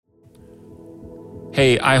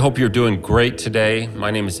Hey, I hope you're doing great today.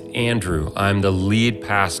 My name is Andrew. I'm the lead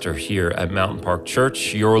pastor here at Mountain Park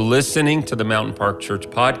Church. You're listening to the Mountain Park Church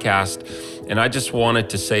podcast, and I just wanted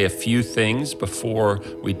to say a few things before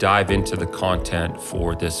we dive into the content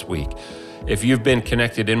for this week. If you've been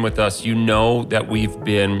connected in with us, you know that we've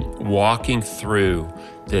been walking through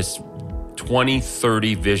this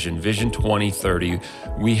 2030 Vision 2030.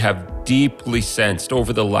 We have deeply sensed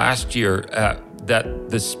over the last year that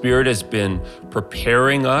the Spirit has been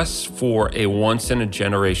preparing us for a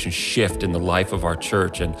once-in-a-generation shift in the life of our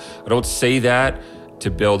church. And I don't say that to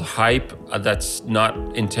build hype. That's not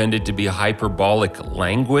intended to be hyperbolic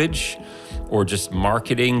language or just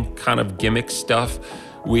marketing kind of gimmick stuff.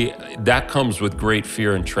 That comes with great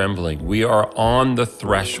fear and trembling. We are on the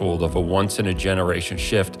threshold of a once-in-a-generation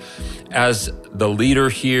shift. As the leader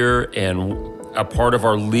here and a part of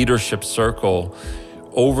our leadership circle,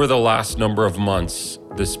 over the last number of months,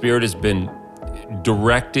 the Spirit has been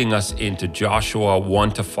directing us into Joshua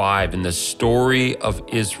 1-5 and the story of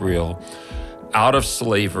Israel out of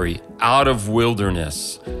slavery, out of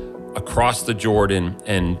wilderness, across the Jordan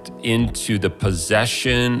and into the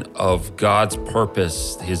possession of God's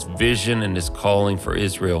purpose, His vision and His calling for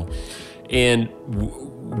Israel. And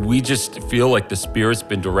we just feel like the Spirit's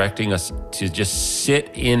been directing us to just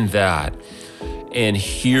sit in that and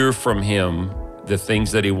hear from Him the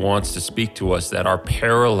things that He wants to speak to us that are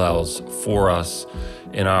parallels for us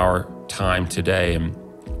in our time today. And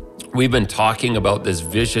we've been talking about this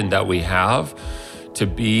vision that we have to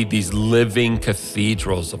be these living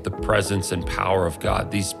cathedrals of the presence and power of God,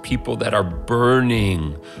 these people that are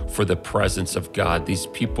burning for the presence of God, these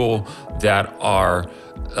people that are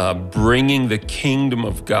bringing the kingdom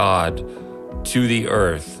of God to the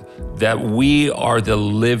earth, that we are the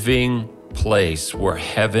living place where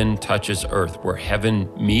heaven touches earth, where heaven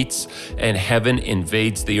meets and heaven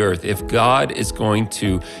invades the earth. If God is going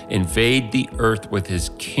to invade the earth with His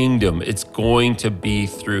kingdom, it's going to be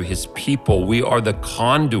through His people. We are the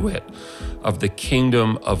conduit of the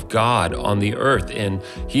kingdom of God on the earth. And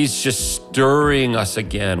He's just stirring us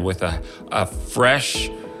again with a fresh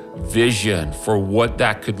vision for what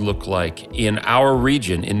that could look like in our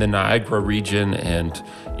region, in the Niagara region, and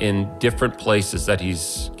in different places that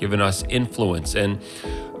He's given us influence. And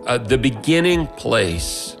the beginning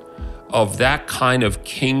place of that kind of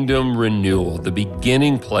kingdom renewal, the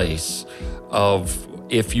beginning place of,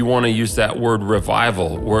 if you want to use that word,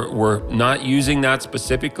 revival, we're not using that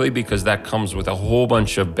specifically because that comes with a whole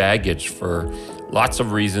bunch of baggage for lots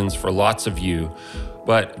of reasons, for lots of you.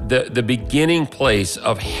 But the beginning place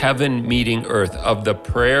of heaven meeting earth, of the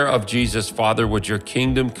prayer of Jesus, Father, would your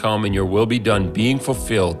kingdom come and your will be done, being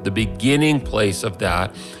fulfilled, the beginning place of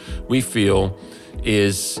that, we feel,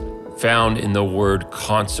 is found in the word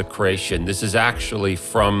consecration. This is actually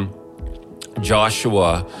from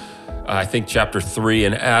Joshua, I think chapter 3.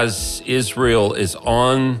 And as Israel is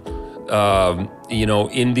on,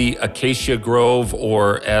 in the acacia grove,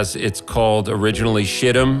 or as it's called originally,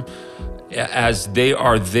 Shittim, as they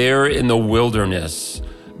are there in the wilderness,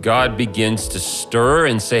 God begins to stir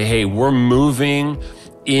and say, hey, we're moving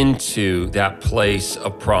into that place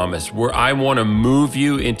of promise where I want to move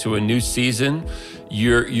you into a new season.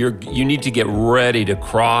 You need to get ready to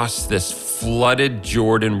cross this flooded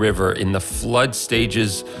Jordan River. In the flood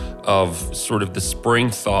stages of sort of the spring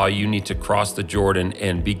thaw, you need to cross the Jordan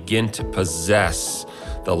and begin to possess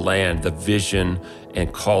the land, the vision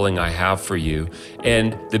and calling I have for you.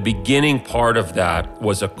 And the beginning part of that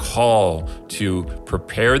was a call to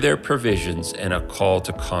prepare their provisions and a call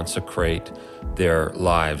to consecrate their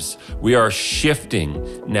lives. We are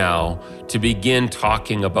shifting now to begin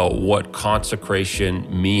talking about what consecration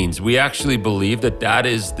means. We actually believe that that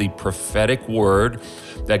is the prophetic word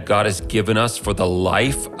that God has given us for the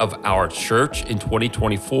life of our church in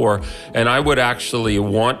 2024. And I would actually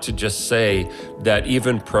want to just say that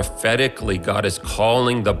even prophetically, God is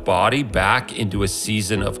calling the body back into a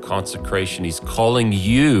season of consecration. He's calling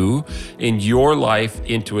you in your life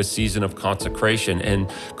into a season of consecration. And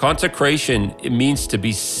consecration, it means to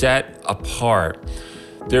be set apart.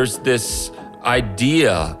 There's this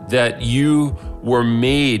idea that you were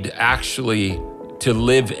made actually to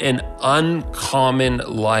live an uncommon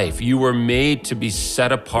life. You were made to be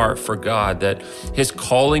set apart for God, that His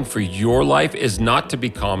calling for your life is not to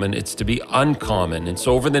be common, it's to be uncommon. And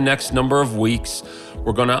so over the next number of weeks,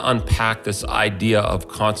 we're going to unpack this idea of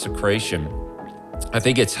consecration. I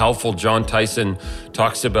think it's helpful. John Tyson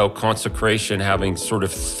talks about consecration having sort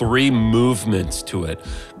of three movements to it: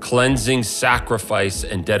 cleansing, sacrifice,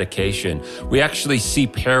 and dedication. We actually see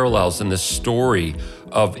parallels in the story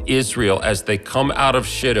of Israel as they come out of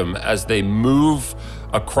Shittim, as they move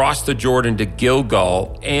across the Jordan to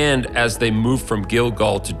Gilgal, and as they move from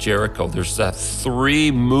Gilgal to Jericho. There's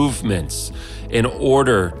three movements in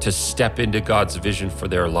order to step into God's vision for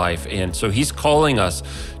their life. And so he's calling us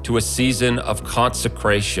to a season of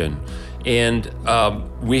consecration. And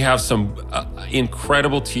we have some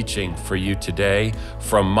incredible teaching for you today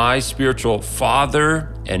from my spiritual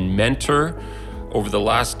father and mentor over the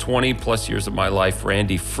last 20 plus years of my life,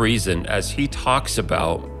 Randy Friesen, as he talks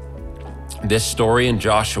about this story in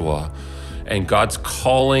Joshua and God's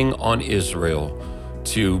calling on Israel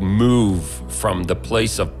to move from the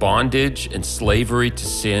place of bondage and slavery to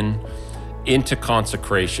sin into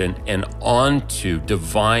consecration and onto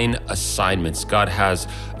divine assignments. God has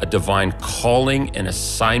a divine calling and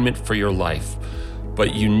assignment for your life,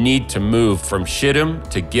 but you need to move from Shittim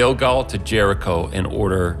to Gilgal to Jericho in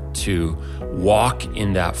order to walk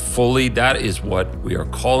in that fully. That is what we are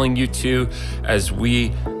calling you to as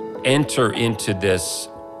we enter into this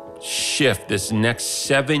shift, this next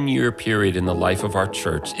 7-year period in the life of our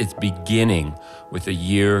church. It's beginning with a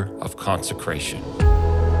year of consecration.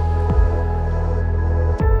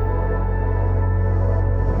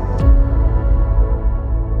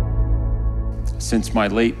 Since my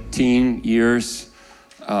late teen years,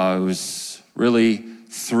 it was really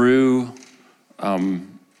through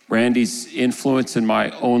Randy's influence in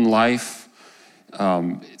my own life,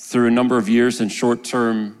 through a number of years in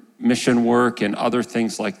short-term mission work and other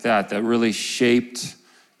things like that, that really shaped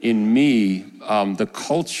in me the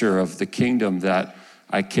culture of the kingdom that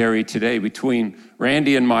I carry today. Between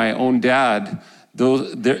Randy and my own dad,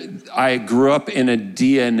 I grew up in a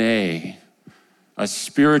DNA, a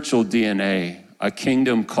spiritual DNA, a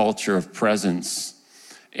kingdom culture of presence,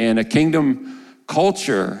 and a kingdom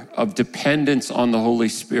culture of dependence on the Holy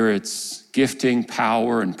Spirit's gifting,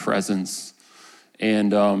 power, and presence.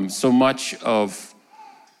 And so much of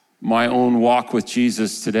my own walk with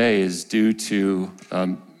Jesus today is due to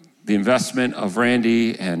the investment of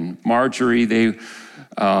Randy and Marjorie. They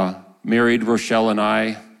married Rochelle and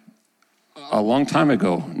I a long time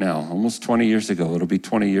ago now, almost 20 years ago. It'll be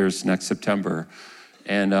 20 years next September.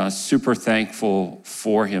 And super thankful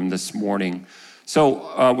for him this morning.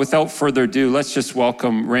 So without further ado, let's just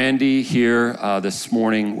welcome Randy here this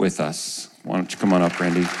morning with us. Why don't you come on up,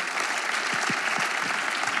 Randy?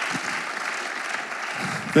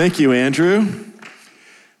 Thank you, Andrew.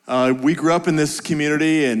 We grew up in this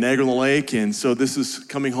community in Niagara-on-the-Lake, and so this is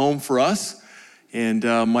coming home for us. And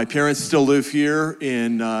my parents still live here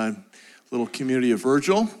in a little community of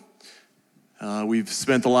Virgil. We've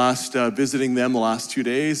spent the last visiting them the last 2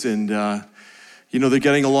 days, and they're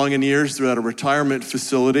getting along in years. They're at a retirement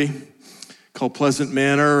facility called Pleasant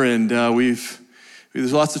Manor, and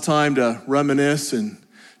there's lots of time to reminisce and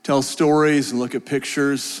tell stories and look at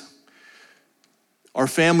pictures. Our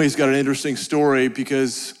family's got an interesting story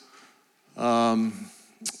because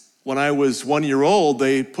when I was 1 year old,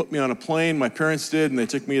 they put me on a plane, my parents did, and they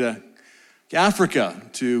took me to Africa,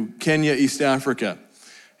 to Kenya, East Africa.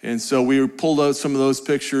 And so we pulled out some of those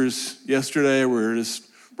pictures yesterday. We were just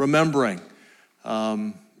remembering,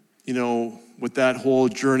 what that whole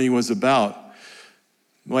journey was about.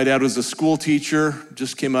 My dad was a school teacher,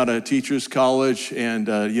 just came out of teachers college and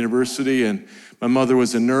university, and my mother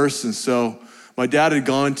was a nurse, and so my dad had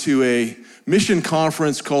gone to a mission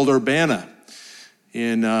conference called Urbana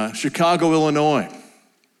in Chicago, Illinois,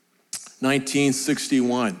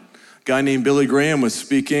 1961. A guy named Billy Graham was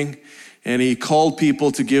speaking, and he called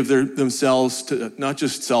people to give themselves to not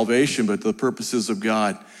just salvation, but the purposes of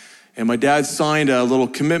God. And my dad signed a little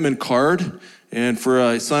commitment card and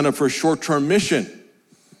signed up for a short-term mission.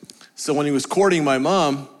 So when he was courting my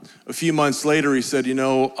mom, a few months later, he said,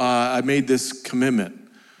 I made this commitment.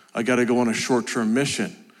 I got to go on a short-term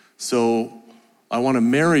mission. So I want to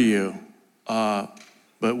marry you, but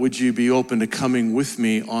would you be open to coming with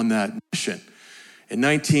me on that mission? In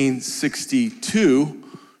 1962,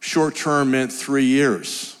 short-term meant 3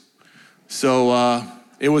 years. So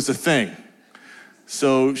it was a thing.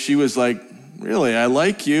 So she was like, really, I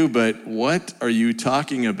like you, but what are you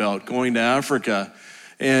talking about, going to Africa?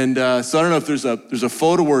 And so I don't know if there's a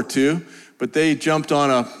photo or two, but they jumped on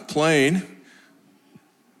a plane.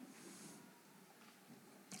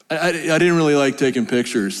 I didn't really like taking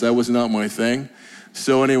pictures. That was not my thing.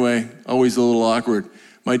 So anyway, always a little awkward.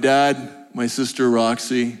 My dad, my sister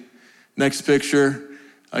Roxy. Next picture,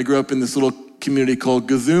 I grew up in this little community called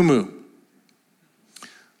Gazumu.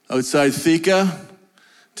 Outside Thika,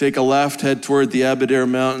 take a left, head toward the Aberdare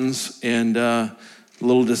Mountains, and a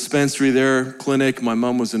little dispensary there, clinic. My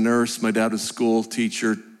mom was a nurse. My dad was a school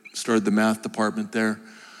teacher, started the math department there.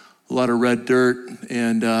 a lot of red dirt,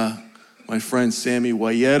 and my friend Sammy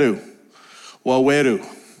Waweru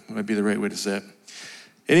might be the right way to say it.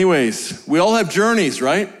 Anyways, we all have journeys,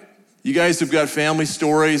 right? You guys have got family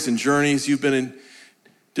stories and journeys. You've been in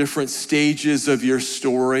different stages of your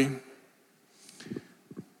story.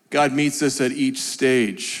 God meets us at each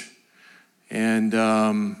stage, and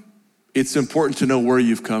it's important to know where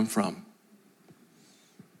you've come from.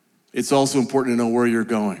 It's also important to know where you're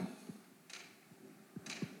going.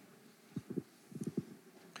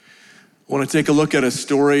 I want to take a look at a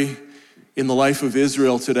story in the life of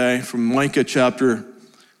Israel today from Micah chapter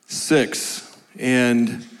 6.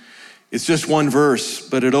 And it's just one verse,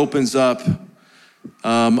 but it opens up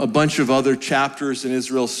a bunch of other chapters in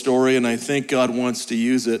Israel's story, and I think God wants to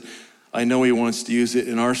use it. I know he wants to use it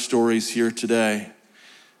in our stories here today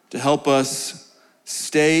to help us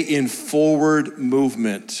stay in forward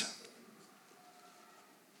movement.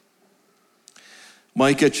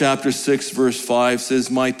 Micah chapter 6, verse 5 says,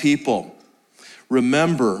 "My people,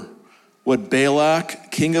 remember what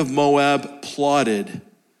Balak, king of Moab, plotted,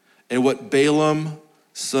 and what Balaam,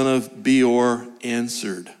 son of Beor,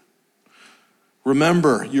 answered.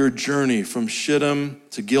 Remember your journey from Shittim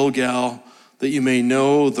to Gilgal, that you may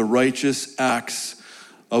know the righteous acts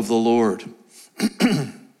of the Lord."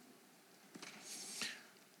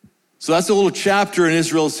 So that's a little chapter in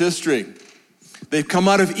Israel's history. They've come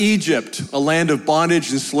out of Egypt, a land of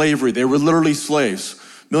bondage and slavery. They were literally slaves.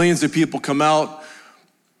 Millions of people come out,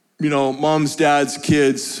 moms, dads,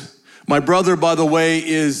 kids. My brother, by the way,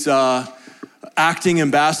 is acting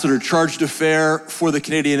ambassador, charged d'affaires for the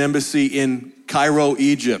Canadian Embassy in Cairo,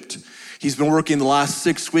 Egypt. He's been working the last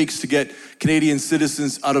 6 weeks to get Canadian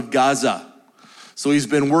citizens out of Gaza. So he's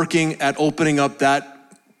been working at opening up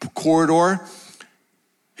that corridor.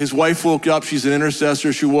 His wife woke up, she's an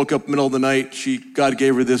intercessor. She woke up middle of the night. God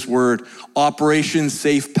gave her this word, Operation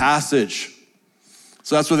Safe Passage.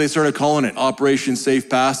 So that's what they started calling it, Operation Safe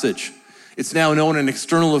Passage. It's now known in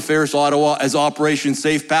External Affairs Ottawa as Operation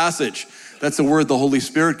Safe Passage. That's the word the Holy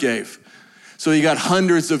Spirit gave. So you got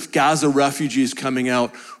hundreds of Gaza refugees coming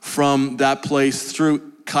out from that place through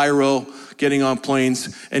Cairo, getting on planes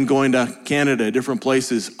and going to Canada, different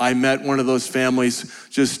places. I met one of those families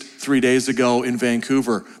just 3 days ago in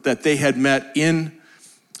Vancouver that they had met in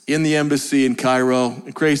the embassy in Cairo.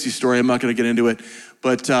 A crazy story, I'm not gonna get into it,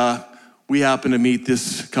 but we happened to meet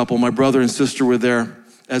this couple. My brother and sister were there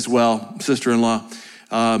as well, sister-in-law,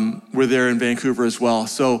 were there in Vancouver as well.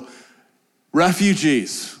 So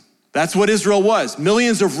refugees, that's what Israel was.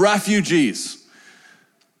 Millions of refugees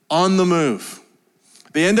on the move.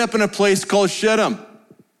 They end up in a place called Shittim.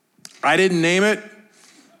 I didn't name it.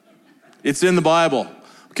 It's in the Bible,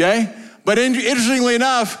 okay? But interestingly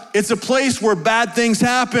enough, it's a place where bad things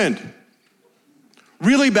happened.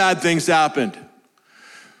 Really bad things happened.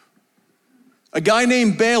 A guy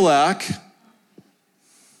named Balak,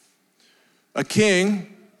 a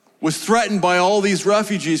king, was threatened by all these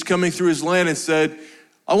refugees coming through his land and said,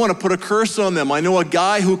 I want to put a curse on them. I know a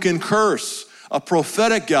guy who can curse, a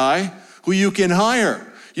prophetic guy who you can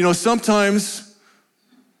hire. Sometimes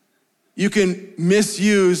you can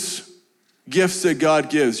misuse gifts that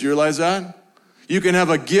God gives. You realize that? You can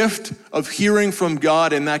have a gift of hearing from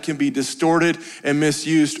God, and that can be distorted and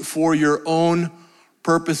misused for your own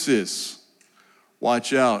purposes.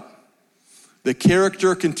 Watch out. The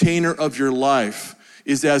character container of your life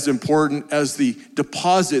is as important as the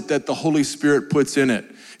deposit that the Holy Spirit puts in it.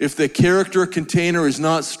 If the character container is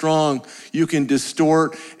not strong, you can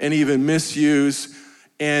distort and even misuse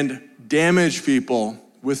and damage people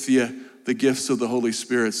with the gifts of the Holy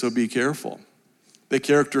Spirit. So be careful. The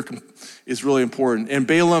character is really important. And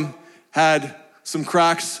Balaam had some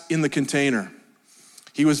cracks in the container.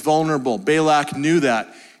 He was vulnerable. Balak knew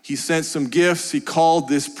that. He sent some gifts. He called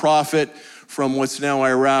this prophet from what's now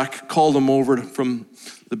Iraq, called him over from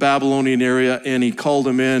the Babylonian area, and he called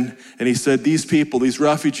him in, and he said, these people, these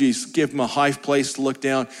refugees, give them a high place to look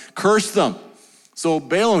down, curse them. So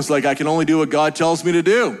Balaam's like, I can only do what God tells me to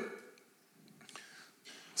do.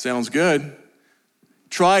 Sounds good.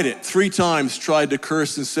 Tried it 3 times, tried to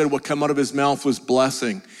curse, and said what came out of his mouth was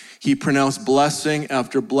blessing. He pronounced blessing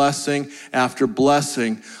after blessing after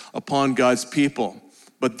blessing upon God's people.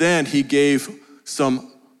 But then he gave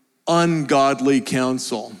some ungodly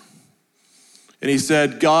counsel. And he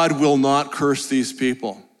said, God will not curse these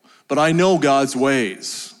people, but I know God's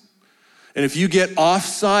ways. And if you get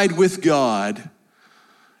offside with God,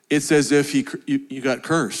 it's as if you got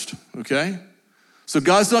cursed, okay? So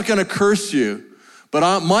God's not gonna curse you,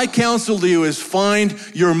 but my counsel to you is find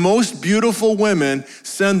your most beautiful women,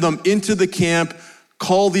 send them into the camp,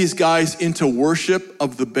 call these guys into worship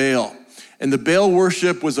of the Baal. And the Baal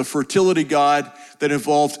worship was a fertility god that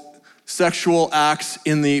involved sexual acts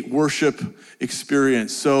in the worship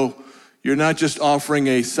experience. So you're not just offering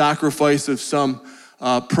a sacrifice of some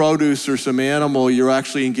produce or some animal, you're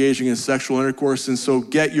actually engaging in sexual intercourse. And so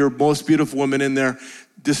get your most beautiful women in there,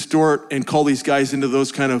 distort and call these guys into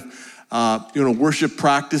those kind of worship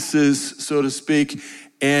practices, so to speak,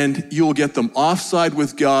 and you will get them offside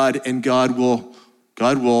with God, and God will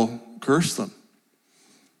curse them.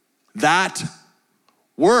 That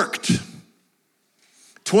worked.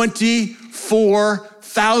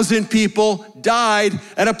 24,000 people died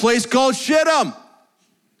at a place called Shittim,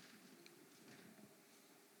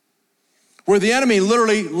 where the enemy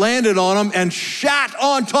literally landed on them and shat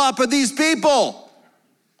on top of these people.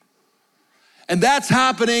 And that's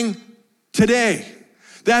happening today.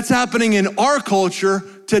 That's happening in our culture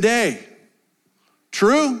today.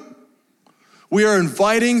 True? We are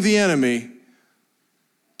inviting the enemy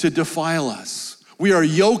to defile us. We are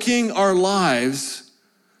yoking our lives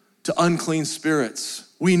to unclean spirits.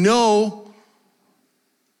 We know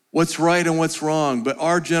what's right and what's wrong, but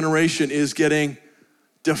our generation is getting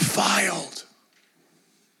defiled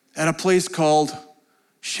at a place called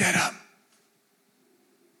Shittim.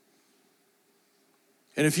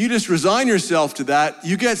 And if you just resign yourself to that,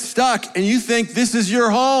 you get stuck and you think this is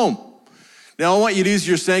your home. Now I want you to use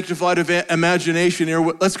your sanctified imagination here.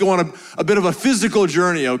 Let's go on a bit of a physical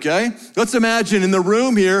journey, okay? Let's imagine in the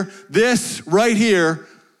room here, this right here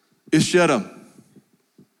is Shittim.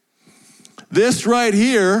 This right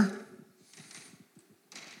here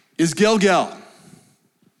is Gilgal,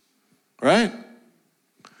 right?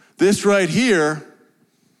 This right here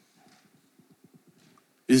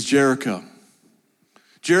is Jericho.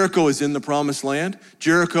 Jericho is in the promised land.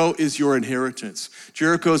 Jericho is your inheritance.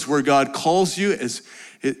 Jericho is where God calls you, as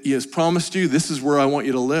he has promised you, this is where I want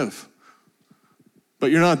you to live.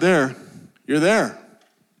 But you're not there. You're there.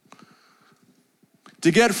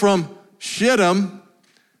 To get from Shittim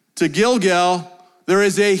to Gilgal, there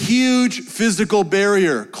is a huge physical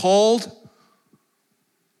barrier called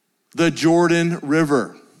the Jordan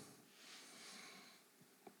River.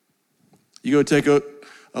 You go take a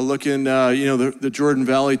look in, the Jordan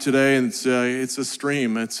Valley today, and it's a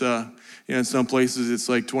stream. It's, in some places it's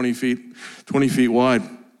like 20 feet wide.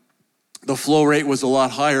 The flow rate was a lot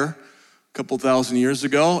higher a couple thousand years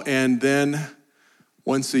ago, and then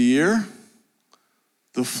once a year,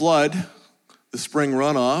 the flood, the spring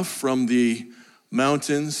runoff from the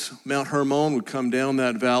mountains, Mount Hermon, would come down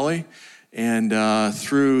that valley and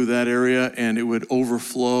through that area, and it would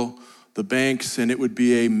overflow the banks, and it would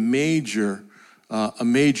be a major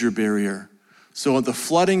barrier. So the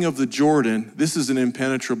flooding of the Jordan, this is an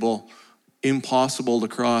impenetrable, impossible to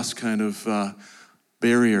cross kind of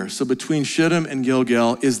barrier. So between Shittim and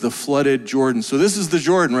Gilgal is the flooded Jordan. So this is the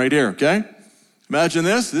Jordan right here, okay? Imagine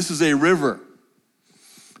this. This is a river.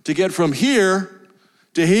 To get from here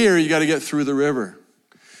to here, you got to get through the river.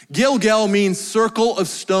 Gilgal means circle of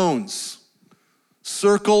stones.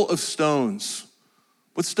 Circle of stones.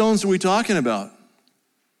 What stones are we talking about?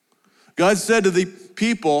 God said to the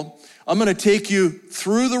people, I'm going to take you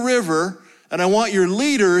through the river, and I want your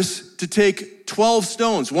leaders to take 12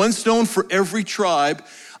 stones, one stone for every tribe,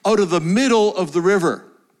 out of the middle of the river,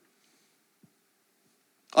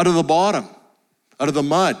 out of the bottom, out of the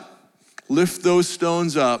mud. Lift those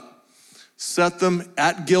stones up, set them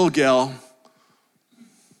at Gilgal,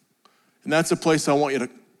 and that's a place I want you to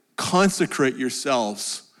consecrate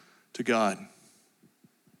yourselves to God.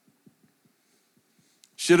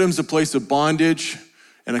 Shittim's a place of bondage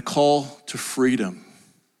and a call to freedom.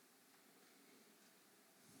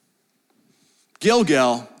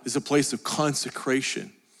 Gilgal is a place of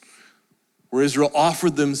consecration, where Israel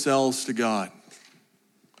offered themselves to God.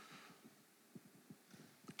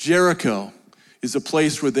 Jericho is a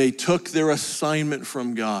place where they took their assignment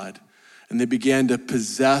from God and they began to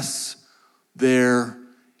possess their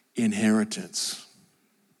inheritance.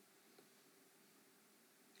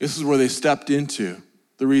 This is where they stepped into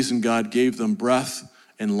the reason God gave them breath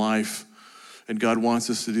and life, and God wants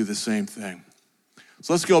us to do the same thing.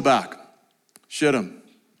 So let's go back. Shittim,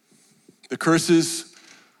 the curses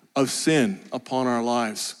of sin upon our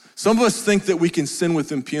lives. Some of us think that we can sin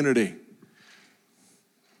with impunity.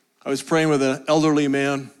 I was praying with an elderly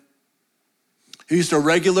man who used to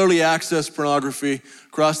regularly access pornography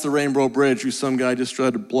across the Rainbow Bridge, who some guy just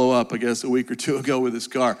tried to blow up, I guess, a week or two ago with his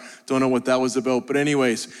car. Don't know what that was about. But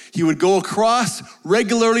anyways, he would go across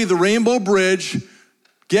regularly the Rainbow Bridge,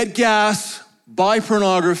 get gas, buy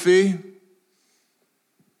pornography,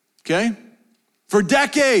 okay, for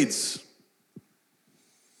decades.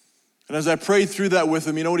 And as I prayed through that with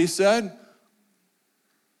him, you know what he said?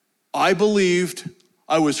 I believed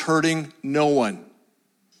I was hurting no one.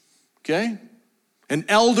 Okay? An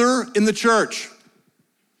elder in the church.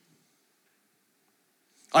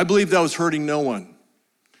 I believed I was hurting no one.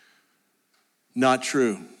 Not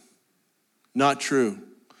true. Not true.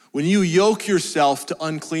 When you yoke yourself to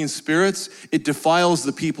unclean spirits, it defiles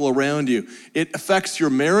the people around you. It affects your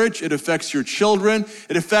marriage, it affects your children,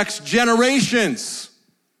 it affects generations.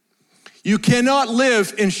 You cannot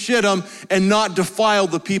live in Shittim and not defile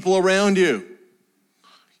the people around you.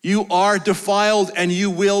 You are defiled and you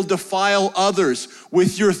will defile others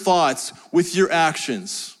with your thoughts, with your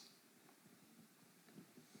actions.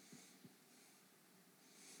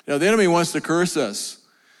 Now, the enemy wants to curse us,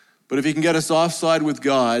 but if he can get us offside with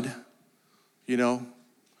God,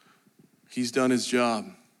 he's done his job.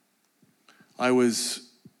 I was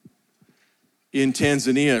in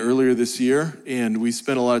Tanzania earlier this year, and we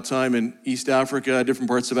spent a lot of time in East Africa, different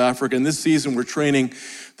parts of Africa, and this season we're training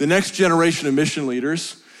the next generation of mission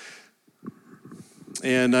leaders.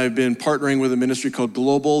 And I've been partnering with a ministry called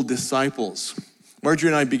Global Disciples. Marjorie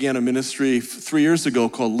and I began a ministry 3 years ago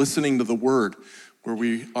called Listening to the Word, where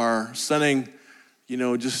we are sending,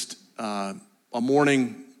 just a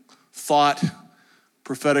morning thought,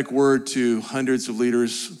 prophetic word to hundreds of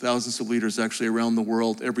leaders, thousands of leaders actually around the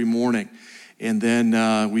world every morning. And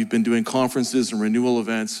then we've been doing conferences and renewal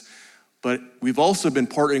events. But we've also been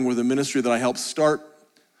partnering with a ministry that I helped start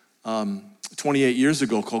 28 years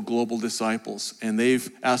ago called Global Disciples. And they've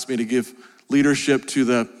asked me to give leadership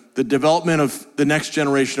to the development of the next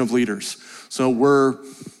generation of leaders. So we're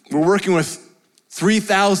working with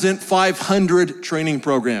 3,500 training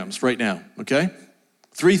programs right now, okay?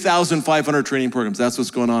 3,500 training programs. That's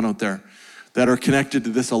what's going on out there that are connected to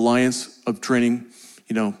this alliance of training,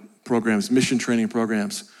 programs, mission training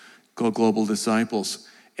programs called Global Disciples.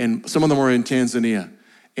 And some of them are in Tanzania.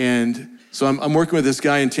 And so I'm working with this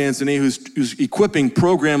guy in Tanzania who's equipping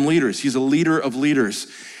program leaders. He's a leader of leaders.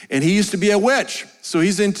 And he used to be a witch. So he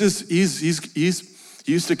used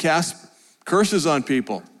to cast curses on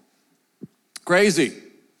people. Crazy.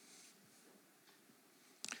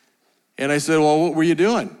 And I said, well, what were you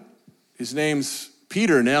doing? His name's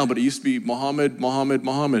Peter now, but it used to be Muhammad,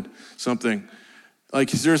 something. Like,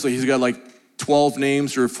 seriously, he's got like 12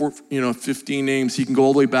 names or 15 names. He can go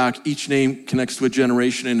all the way back. Each name connects to a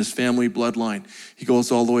generation in his family bloodline. He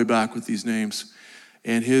goes all the way back with these names.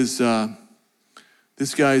 And this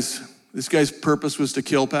guy's purpose was to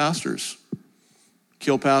kill pastors.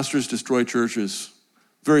 Kill pastors, destroy churches.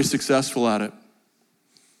 Very successful at it.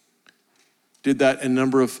 Did that in a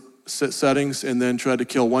number of settings and then tried to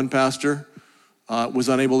kill one pastor. Was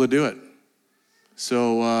unable to do it.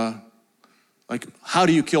 So, how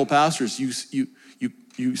do you kill pastors? You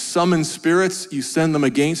summon spirits, you send them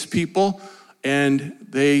against people, and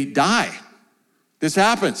they die. This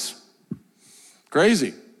happens.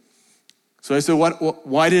 Crazy. So I said,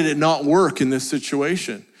 why did it not work in this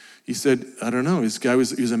situation? He said, I don't know. This guy he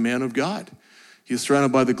was a man of God. He was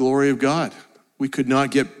surrounded by the glory of God.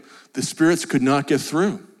 The spirits could not get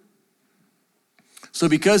through. So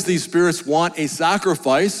because these spirits want a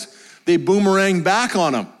sacrifice, they boomerang back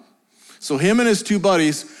on him. So him and his two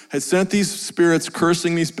buddies had sent these spirits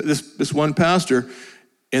cursing this one pastor,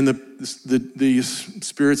 and these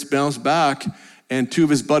spirits bounced back, and two of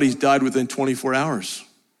his buddies died within 24 hours.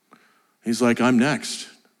 He's like, I'm next.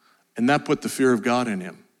 And that put the fear of God in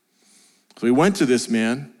him. So he went to this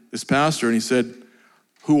man, this pastor, and he said,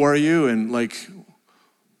 who are you? And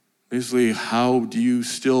basically, how do you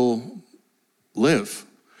still live?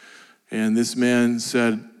 And this man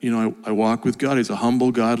said, I walk with God. He's a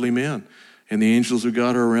humble, godly man. And the angels of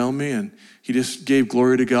God are around me. And he just gave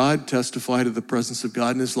glory to God, testified of the presence of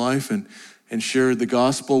God in his life, and shared the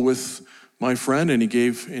gospel with my friend. And he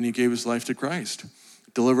gave his life to Christ.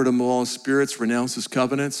 Delivered him of all his spirits, renounced his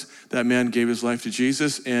covenants. That man gave his life to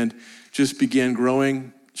Jesus and just began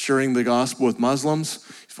growing, sharing the gospel with Muslims.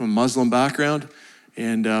 He's from a Muslim background.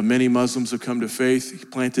 And many Muslims have come to faith. He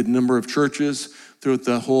planted a number of churches throughout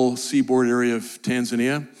the whole seaboard area of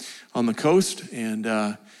Tanzania on the coast. And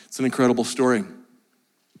it's an incredible story.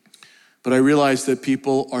 But I realized that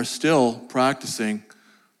people are still practicing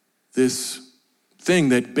this thing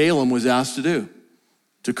that Balaam was asked to do,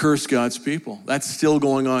 to curse God's people. That's still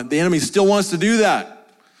going on. The enemy still wants to do that.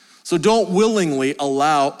 So don't willingly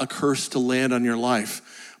allow a curse to land on your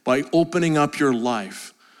life by opening up your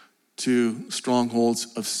life to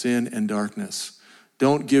strongholds of sin and darkness.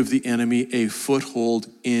 Don't give the enemy a foothold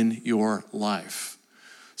in your life.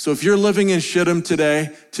 So if you're living in Shittim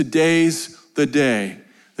today, today's the day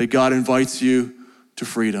that God invites you to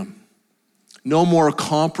freedom. No more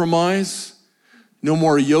compromise, no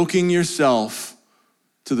more yoking yourself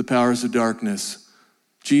to the powers of darkness.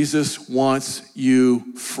 Jesus wants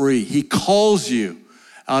you free. He calls you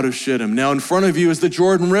out of Shittim. Now in front of you is the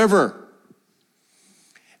Jordan River.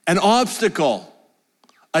 An obstacle,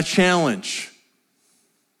 a challenge.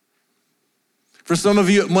 For some of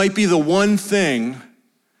you, it might be the one thing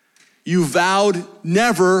you vowed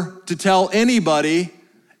never to tell anybody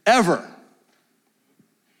ever.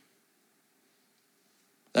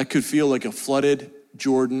 That could feel like a flooded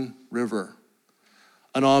Jordan River,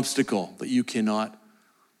 an obstacle that you cannot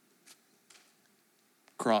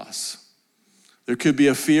cross. There could be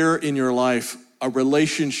a fear in your life, a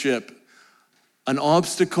relationship, an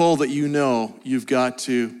obstacle that you know you've got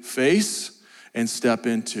to face and step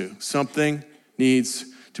into. Something needs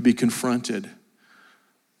to be confronted.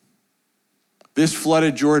 This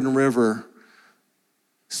flooded Jordan River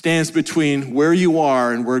stands between where you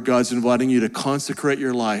are and where God's inviting you to consecrate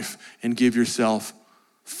your life and give yourself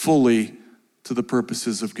fully to the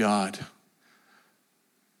purposes of God.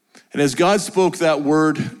 And as God spoke that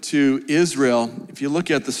word to Israel, if you look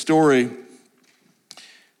at the story,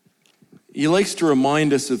 he likes to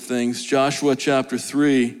remind us of things. Joshua chapter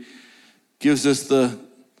 3 gives us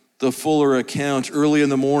the fuller account. Early in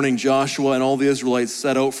the morning, Joshua and all the Israelites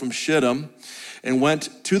set out from Shittim and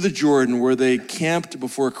went to the Jordan, where they camped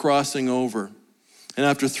before crossing over. And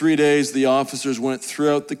after 3 days, the officers went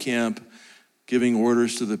throughout the camp, giving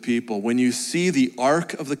orders to the people. When you see the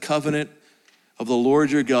Ark of the Covenant of the Lord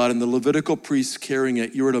your God and the Levitical priests carrying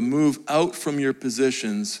it, you are to move out from your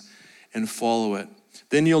positions and follow it.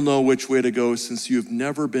 Then you'll know which way to go, since you've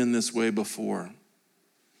never been this way before.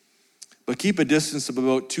 But keep a distance of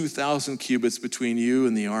about 2,000 cubits between you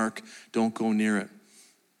and the ark. Don't go near it.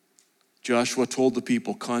 Joshua told the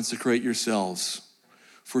people, consecrate yourselves,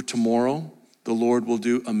 for tomorrow the Lord will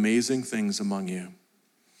do amazing things among you.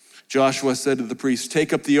 Joshua said to the priests,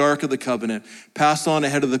 take up the Ark of the Covenant, pass on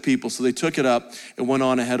ahead of the people. So they took it up and went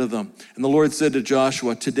on ahead of them. And the Lord said to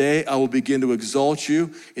Joshua, today I will begin to exalt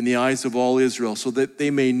you in the eyes of all Israel, so that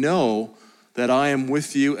they may know that I am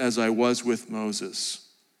with you as I was with Moses.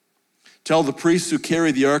 Tell the priests who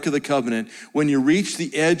carry the Ark of the Covenant, when you reach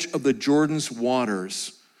the edge of the Jordan's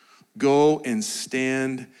waters, go and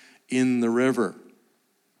stand in the river.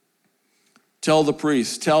 Tell the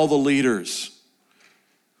priests, tell the leaders,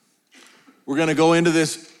 we're going to go into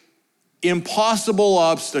this impossible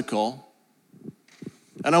obstacle,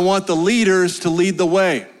 and I want the leaders to lead the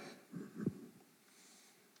way.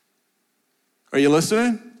 Are you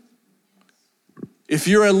listening? If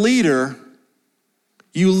you're a leader,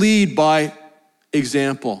 you lead by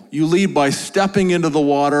example. You lead by stepping into the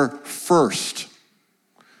water first.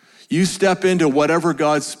 You step into whatever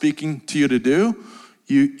God's speaking to you to do,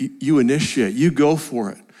 you initiate, you go for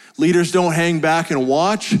it. Leaders don't hang back and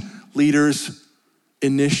watch. Leaders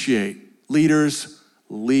initiate. Leaders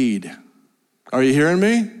lead. Are you hearing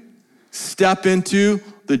me? Step into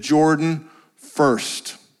the Jordan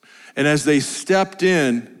first. And as they stepped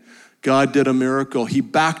in, God did a miracle. He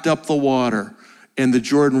backed up the water, and the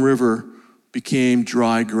Jordan River became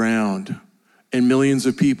dry ground, and millions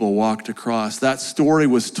of people walked across. That story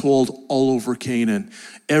was told all over Canaan.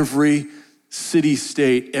 Every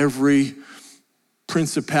city-state, every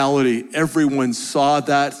principality, everyone saw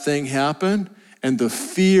that thing happen, and the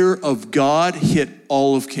fear of God hit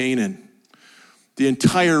all of Canaan. The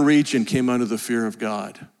entire region came under the fear of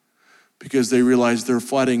God because they realized they're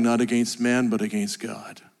fighting not against man, but against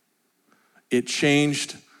God. It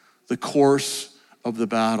changed the course of the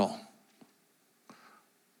battle.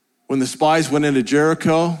 When the spies went into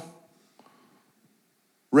Jericho,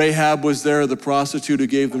 Rahab was there, the prostitute who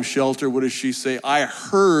gave them shelter. What does she say? I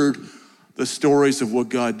heard the stories of what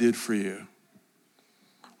God did for you.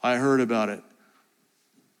 I heard about it.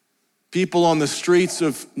 People on the streets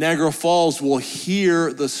of Niagara Falls will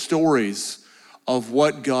hear the stories of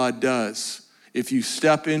what God does if you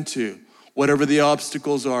step into whatever the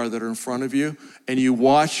obstacles are that are in front of you and you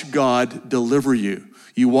watch God deliver you.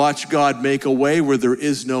 You watch God make a way where there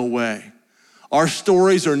is no way. Our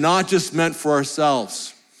stories are not just meant for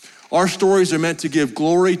ourselves. Our stories are meant to give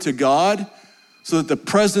glory to God, so that the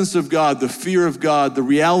presence of God, the fear of God, the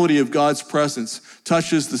reality of God's presence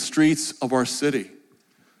touches the streets of our city,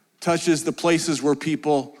 touches the places where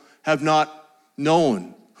people have not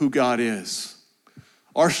known who God is.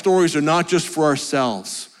 Our stories are not just for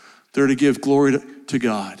ourselves. They're to give glory to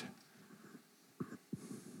God.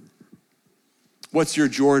 What's your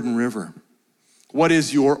Jordan River? What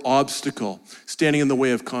is your obstacle standing in the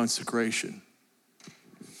way of consecration?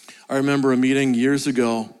 I remember a meeting years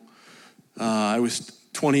ago. I was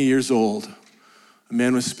 20 years old. A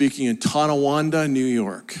man was speaking in Tonawanda, New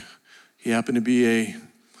York. He happened to be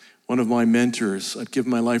one of my mentors. I'd given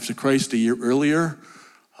my life to Christ a year earlier.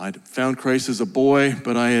 I'd found Christ as a boy,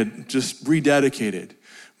 but I had just rededicated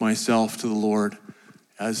myself to the Lord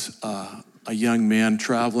as a young man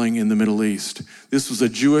traveling in the Middle East. This was a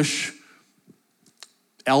Jewish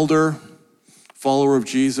elder, follower of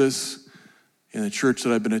Jesus in the church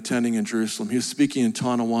that I've been attending in Jerusalem. He was speaking in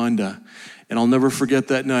Tonawanda, and I'll never forget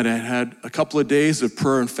that night. I had a couple of days of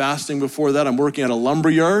prayer and fasting before that. I'm working at a lumber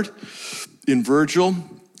yard in Virgil,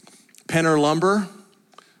 Penner Lumber,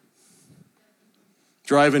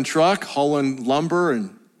 driving truck, hauling lumber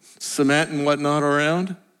and cement and whatnot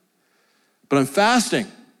around. But I'm fasting.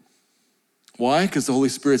 Why? Because the Holy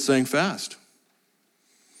Spirit's saying fast.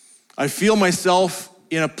 I feel myself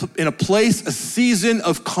in a place, a season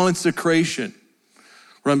of consecration,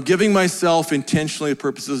 where I'm giving myself intentionally the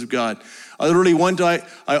purposes of God. I literally one time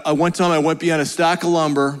I went behind a stack of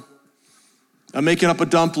lumber. I'm making up a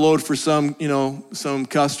dump load for some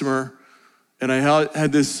customer, and I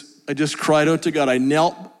just cried out to God. I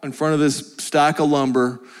knelt in front of this stack of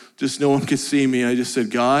lumber, just no one could see me. I just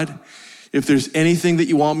said, God, if there's anything that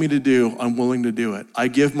you want me to do, I'm willing to do it. I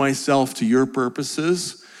give myself to your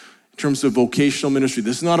purposes in terms of vocational ministry.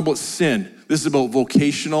 This is not about sin. This is about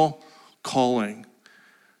vocational calling.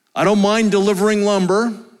 I don't mind delivering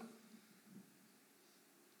lumber,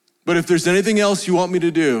 but if there's anything else you want me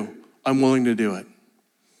to do, I'm willing to do it.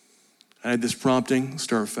 I had this prompting,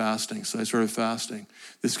 start fasting. So I started fasting.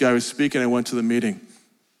 This guy was speaking, I went to the meeting.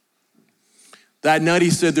 That night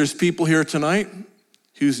he said, there's people here tonight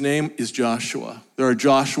whose name is Joshua. There are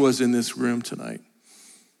Joshuas in this room tonight.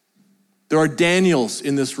 There are Daniels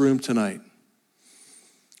in this room tonight.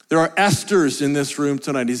 There are Esthers in this room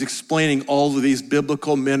tonight. He's explaining all of these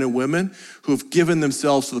biblical men and women who have given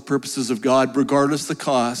themselves to the purposes of God, regardless of the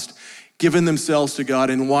cost, given themselves to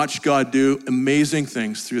God and watched God do amazing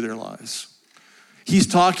things through their lives. He's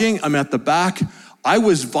talking, I'm at the back. I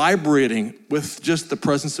was vibrating with just the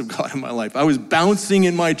presence of God in my life. I was bouncing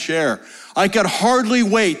in my chair. I could hardly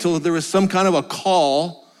wait till there was some kind of a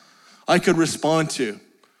call I could respond to.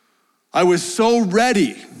 I was so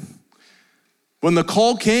ready. When the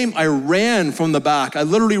call came, I ran from the back. I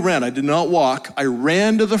literally ran. I did not walk. I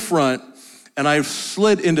ran to the front, and I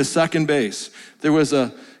slid into second base. There was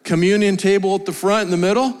a communion table at the front in the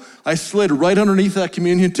middle. I slid right underneath that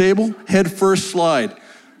communion table, head first slide.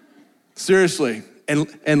 Seriously.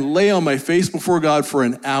 And lay on my face before God for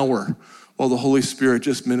an hour while the Holy Spirit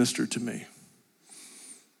just ministered to me.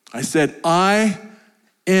 I said, I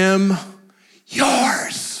am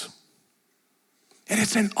yours. And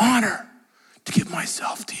it's an honor to give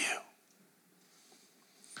myself to you.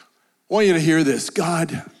 I want you to hear this.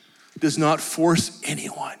 God does not force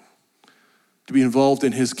anyone to be involved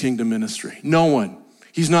in his kingdom ministry. No one.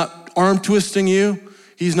 He's not arm twisting you.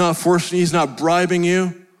 He's not forcing you. He's not bribing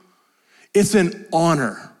you. It's an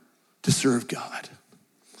honor to serve God.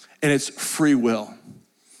 And it's free will.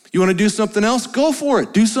 You want to do something else? Go for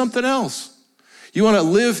it. Do something else. You want to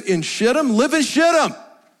live in Shittim? Live in Shittim.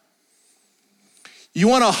 You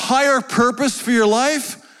want a higher purpose for your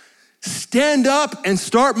life? Stand up and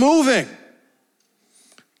start moving.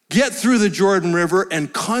 Get through the Jordan River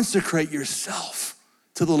and consecrate yourself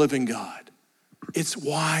to the living God. It's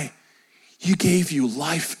why he gave you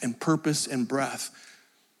life and purpose and breath.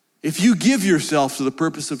 If you give yourself to the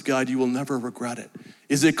purpose of God, you will never regret it.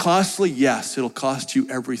 Is it costly? Yes, it'll cost you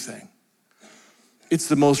everything. It's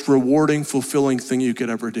the most rewarding, fulfilling thing you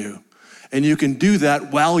could ever do. And you can do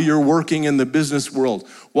that while you're working in the business world,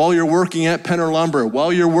 while you're working at Penner Lumber,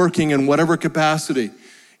 while you're working in whatever capacity.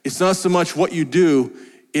 It's not so much what you do,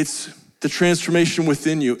 it's the transformation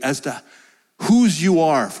within you as to whose you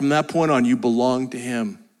are. From that point on, you belong to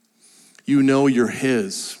him. You know you're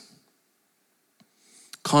his.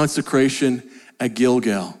 Consecration at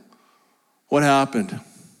Gilgal. What happened?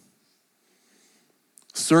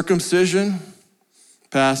 Circumcision,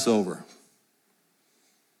 Passover.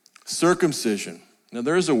 Circumcision. Now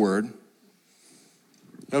there's a word.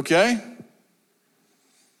 Okay?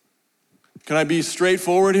 Can I be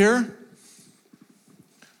straightforward here?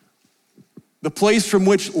 The place from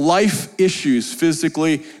which life issues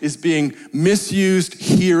physically is being misused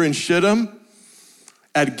here in Shittim.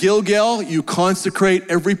 At Gilgal, you consecrate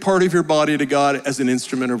every part of your body to God as an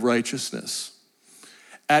instrument of righteousness.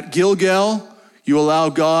 At Gilgal, you allow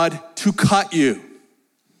God to cut you.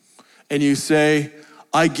 And you say,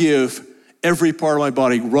 I give every part of my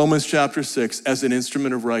body, Romans chapter 6, as an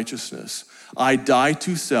instrument of righteousness. I die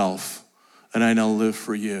to self, and I now live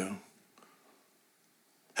for you.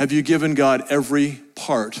 Have you given God every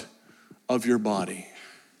part of your body?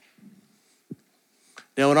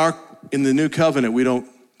 Now, in the new covenant, we don't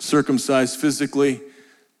circumcise physically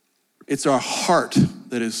It's our heart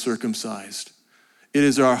that is circumcised. It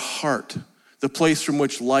is our heart, the place from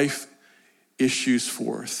which life issues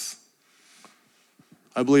forth.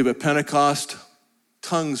 I believe at Pentecost,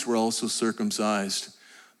 tongues were also circumcised,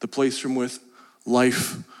 the place from which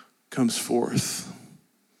life comes forth.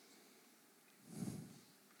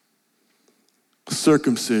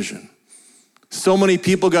 Circumcision. So many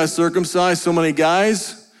people got circumcised, so many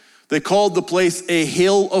guys, they called the place a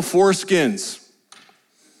hill of foreskins.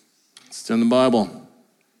 It's in the Bible.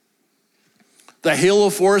 The hill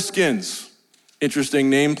of foreskins.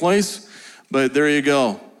 Interesting name place, but there you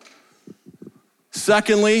go.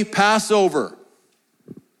 Secondly, Passover.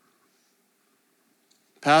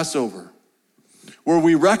 Passover, where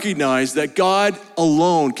we recognize that God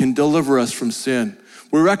alone can deliver us from sin.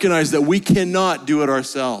 We recognize that we cannot do it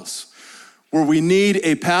ourselves, where we need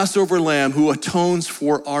a Passover lamb who atones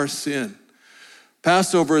for our sin.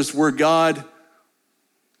 Passover is where God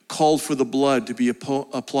called for the blood to be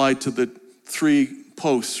applied to the 3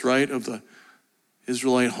 posts, right, of the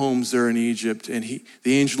Israelite homes there in Egypt. And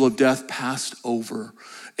the angel of death passed over.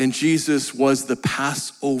 And Jesus was the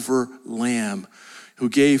Passover lamb who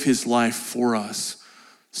gave his life for us.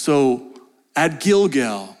 So at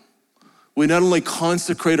Gilgal, we not only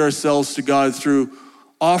consecrate ourselves to God through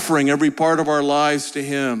offering every part of our lives to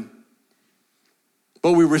him,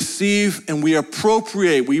 but we receive and we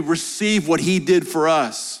appropriate. We receive what he did for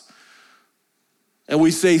us. And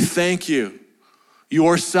we say, thank you.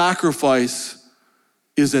 Your sacrifice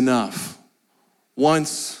is enough,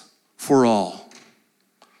 once for all.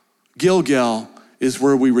 Gilgal is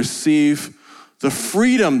where we receive the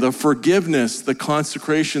freedom, the forgiveness, the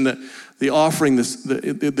consecration, the offering,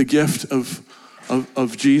 the gift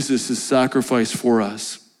of Jesus' sacrifice for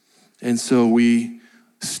us. And so we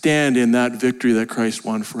stand in that victory that Christ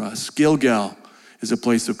won for us. Gilgal is a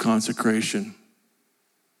place of consecration.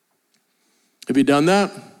 Have you done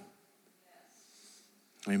that?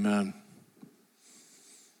 Amen.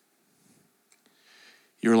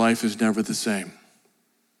 Your life is never the same.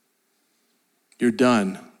 You're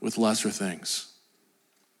done with lesser things.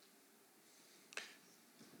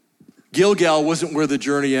 Gilgal wasn't where the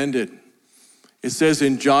journey ended. It says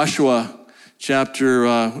in Joshua chapter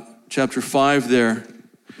 5 there,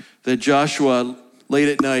 that Joshua late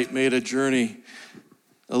at night made a journey,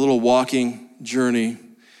 a little walking journey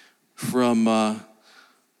from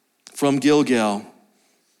Gilgal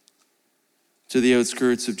to the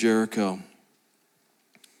outskirts of Jericho.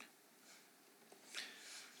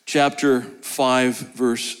 Chapter 5,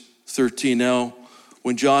 verse 13. Now,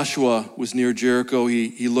 when Joshua was near Jericho,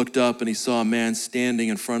 he looked up and he saw a man standing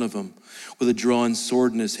in front of him with a drawn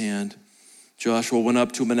sword in his hand. Joshua went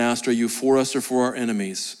up to him and asked, "Are you for us or for our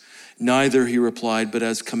enemies?" "Neither," he replied, "but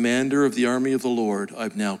as commander of the army of the Lord,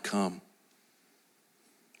 I've now come."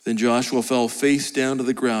 Then Joshua fell face down to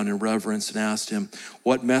the ground in reverence and asked him,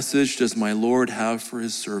 "What message does my Lord have for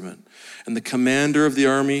his servant?" And the commander of the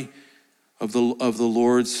army of the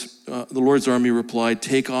Lord's army replied,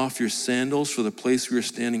 "Take off your sandals, for the place we are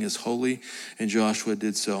standing is holy." And Joshua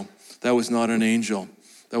did so. That was not an angel.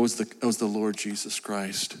 That was the Lord Jesus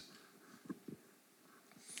Christ.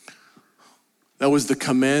 That was the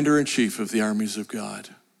commander-in-chief of the armies of God.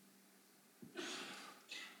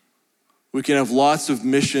 We can have lots of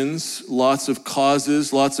missions, lots of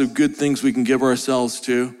causes, lots of good things we can give ourselves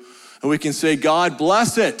to. And we can say, "God,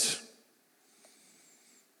 bless it.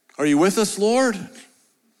 Are you with us, Lord?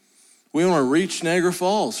 We want to reach Niagara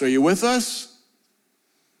Falls. Are you with us?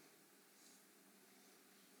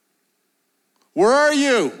 Where are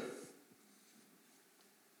you?"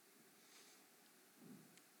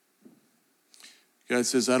 God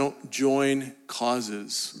says, "I don't join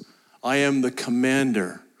causes. I am the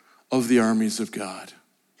commander of the armies of God.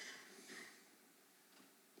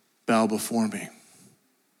 Bow before me.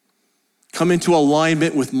 Come into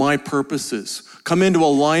alignment with my purposes. Come into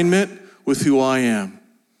alignment with who I am.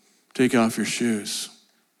 Take off your shoes."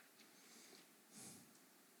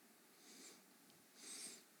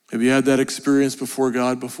 Have you had that experience before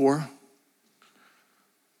God before?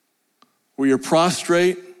 Where you're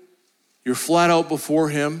prostrate, you're flat out before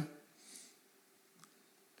him,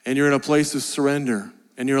 and you're in a place of surrender,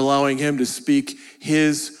 and you're allowing him to speak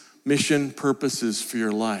his mission purposes for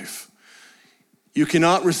your life. You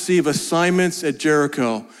cannot receive assignments at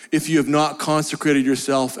Jericho if you have not consecrated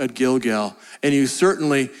yourself at Gilgal. And you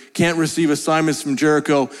certainly can't receive assignments from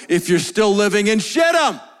Jericho if you're still living in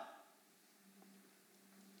Shittim.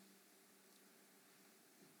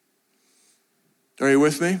 Are you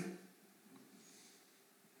with me?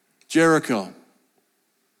 Jericho.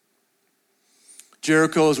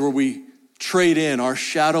 Jericho is where we trade in our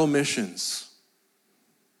shadow missions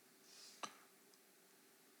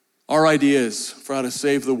our ideas for how to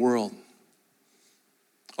save the world,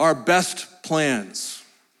 our best plans,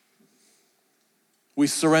 we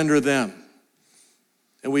surrender them.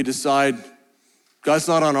 And we decide, God's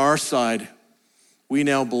not on our side. We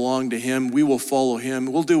now belong to him. We will follow him.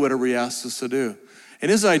 We'll do whatever he asks us to do. And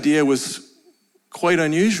his idea was quite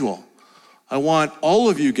unusual. I want all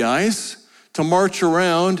of you guys to march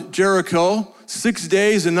around Jericho 6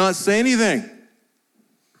 days and not say anything.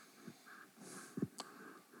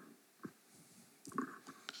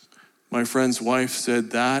 My friend's wife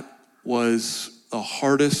said that was the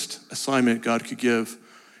hardest assignment God could give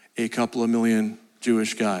a couple of million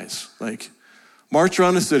Jewish guys. Like, march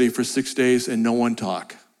around the city for 6 days and no one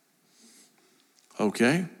talk.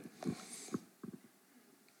 Okay.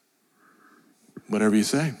 Whatever you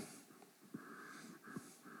say.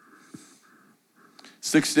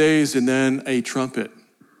 6 days and then a trumpet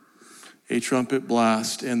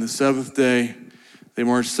blast. And the seventh day, they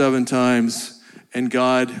marched 7 times, and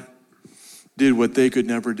God did what they could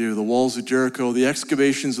never do. The walls of Jericho, the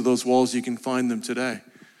excavations of those walls, you can find them today.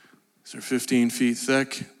 They're 15 feet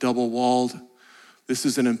thick, double walled. This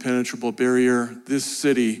is an impenetrable barrier. This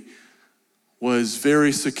city was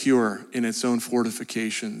very secure in its own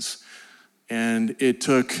fortifications. And it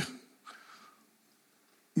took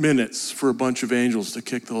minutes for a bunch of angels to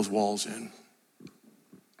kick those walls in.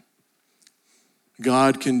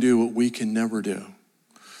 God can do what we can never do.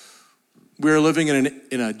 We are living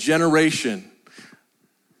in a generation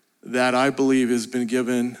that I believe has been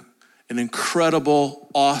given an incredible,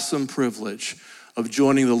 awesome privilege of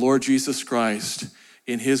joining the Lord Jesus Christ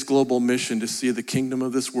in his global mission to see the kingdom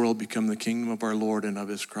of this world become the kingdom of our Lord and of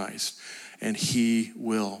his Christ. And he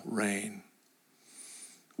will reign.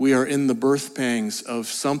 We are in the birth pangs of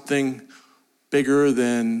something bigger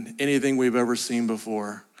than anything we've ever seen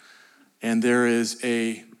before. And there is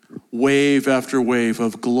a wave after wave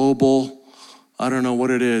of global, I don't know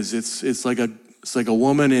what it is. It's like a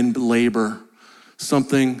woman in labor.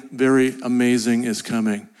 Something very amazing is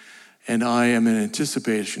coming. And I am in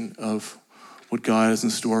anticipation of what God has in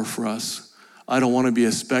store for us. I don't want to be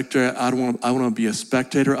a spectator. I want to be a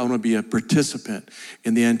spectator. I want to be a participant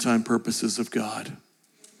in the end time purposes of God.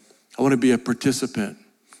 I want to be a participant.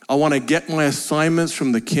 I want to get my assignments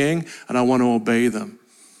from the King, and I want to obey them.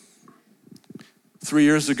 3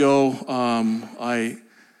 years ago, I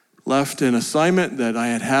left an assignment that I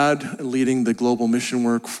had leading the global mission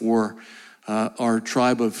work for our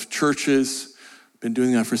tribe of churches. Been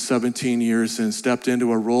doing that for 17 years and stepped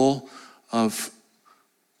into a role of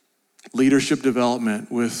leadership development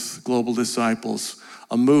with Global Disciples,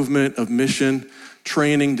 a movement of mission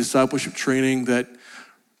training, discipleship training that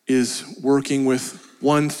is working with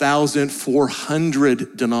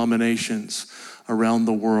 1,400 denominations around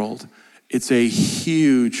the world. It's a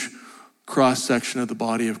huge cross-section of the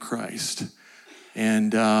body of Christ.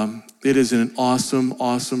 And it is an awesome,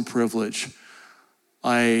 awesome privilege.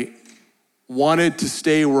 I wanted to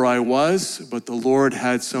stay where I was, but the Lord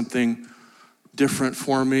had something different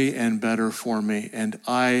for me and better for me. And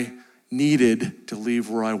I needed to leave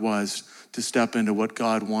where I was to step into what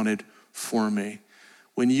God wanted for me.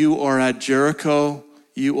 When you are at Jericho,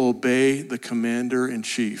 you obey the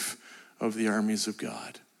commander-in-chief of the armies of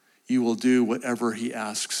God. You will do whatever he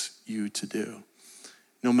asks you to do,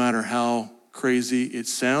 no matter how crazy it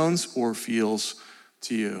sounds or feels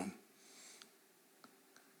to you.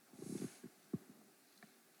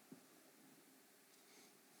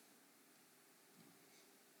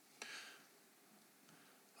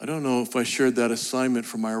 I don't know if I shared that assignment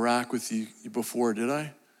from Iraq with you before, did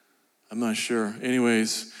I? I'm not sure.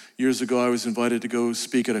 Anyways, years ago I was invited to go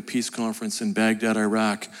speak at a peace conference in Baghdad,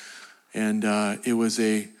 Iraq. And it was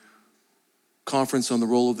a conference on the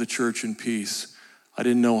role of the church in peace. I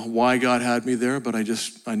didn't know why God had me there, but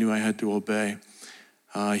I knew I had to obey.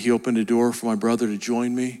 He opened a door for my brother to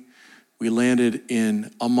join me. We landed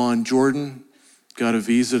in Amman, Jordan, got a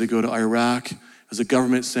visa to go to Iraq. It was a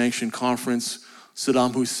government-sanctioned conference.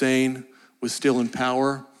 Saddam Hussein was still in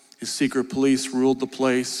power. His secret police ruled the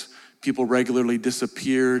place. People regularly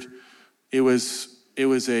disappeared. It was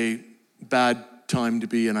a bad time to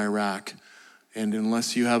be in Iraq. And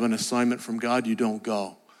unless you have an assignment from God, you don't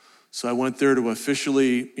go. So I went there to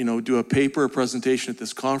officially, do a presentation at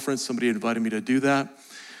this conference. Somebody invited me to do that.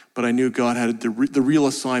 But I knew God had the real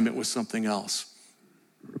assignment was something else.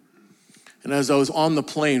 And as I was on the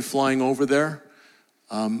plane flying over there,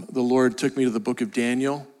 the Lord took me to the book of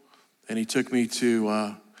Daniel, and he took me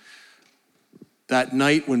to that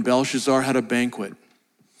night when Belshazzar had a banquet.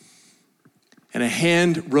 And a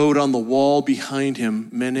hand wrote on the wall behind him,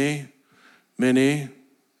 Mene, Mene,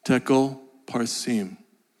 Tekel, Parsim.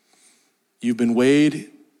 You've been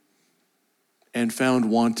weighed, and found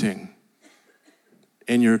wanting.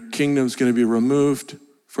 And your kingdom's going to be removed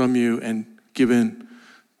from you and given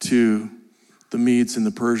to the Medes and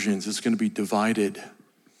the Persians. It's going to be divided.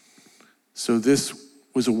 So this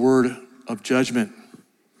was a word of judgment.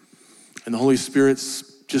 And the Holy Spirit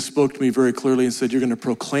just spoke to me very clearly and said, you're going to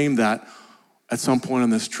proclaim that at some point on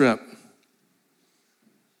this trip.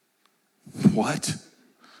 What?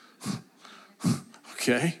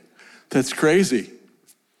 Okay, that's crazy.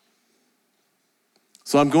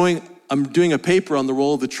 So I'm doing a paper on the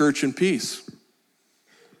role of the church in peace.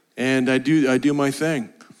 And I do my thing.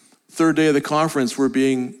 Third day of the conference, we're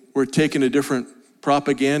taken to different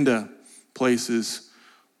propaganda places,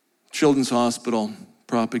 Children's Hospital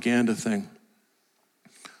propaganda thing.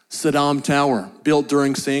 Saddam Tower, built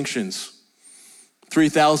during sanctions,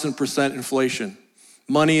 3,000% inflation.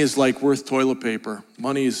 Money is like worth toilet paper.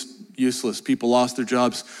 Money is useless. People lost their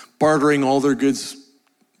jobs, bartering all their goods,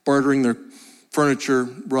 bartering their furniture,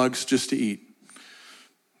 rugs just to eat.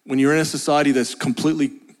 When you're in a society that's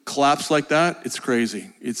completely collapsed like that, it's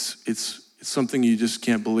crazy. It's something you just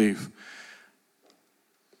can't believe.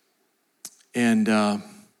 And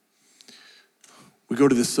we go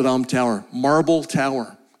to the Saddam Tower, marble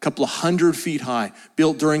tower, a couple of 100 feet high,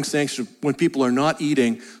 built during sanctions. When people are not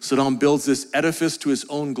eating, Saddam builds this edifice to his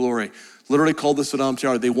own glory, literally called the Saddam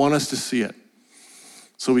Tower. They want us to see it.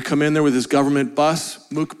 So we come in there with his government bus.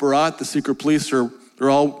 Mukbarat, the secret police,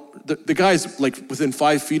 the guy's like within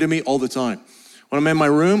 5 feet of me all the time. When I'm in my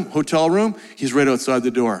room, hotel room, he's right outside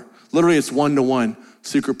the door. Literally, it's 1-to-1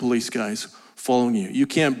 secret police guys following you. You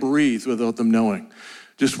can't breathe without them knowing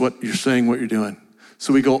just what you're saying, what you're doing.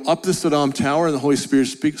 So we go up the Saddam Tower, and the Holy Spirit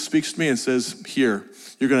speaks to me and says, here,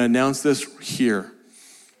 you're going to announce this here.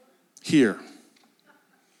 Here.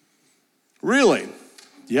 Really?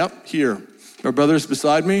 Yep, here. My brother's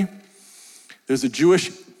beside me. There's a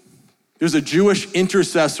Jewish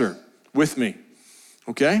intercessor with me,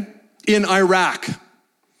 okay? In Iraq.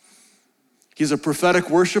 He's a prophetic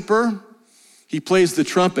worshiper. He plays the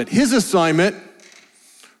trumpet. His assignment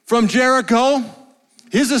from Jericho,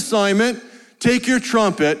 take your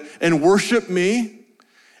trumpet and worship me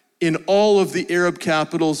in all of the Arab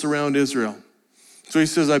capitals around Israel. So he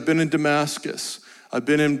says, I've been in Damascus. I've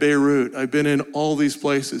been in Beirut. I've been in all these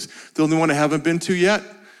places. The only one I haven't been to yet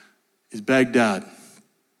is Baghdad.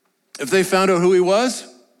 If they found out who he was,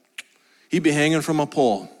 he'd be hanging from a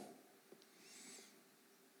pole.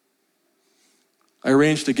 I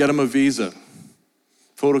arranged to get him a visa,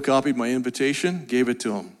 photocopied my invitation, gave it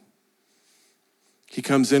to him. He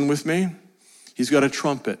comes in with me. He's got a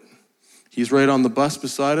trumpet. He's right on the bus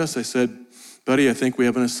beside us. I said, buddy, I think we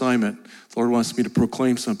have an assignment. The Lord wants me to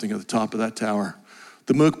proclaim something at the top of that tower.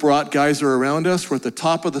 The Mukbarat guys are around us. We're at the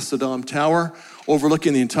top of the Saddam Tower,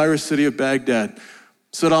 overlooking the entire city of Baghdad.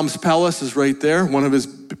 Saddam's palace is right there, one of his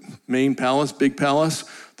main palace, big palace.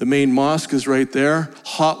 The main mosque is right there.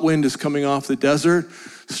 Hot wind is coming off the desert.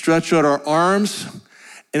 Stretch out our arms.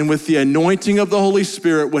 And with the anointing of the Holy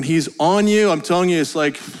Spirit, when he's on you, I'm telling you, it's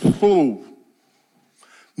like, oh.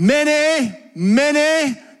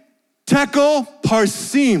 Mene, tekel,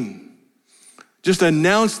 parsim. Just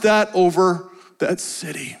announce that over that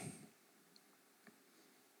city.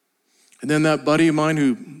 And then that buddy of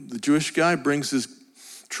mine, the Jewish guy, brings his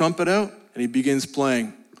trumpet out and he begins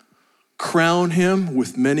playing. Crown him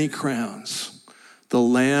with many crowns, the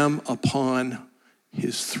Lamb upon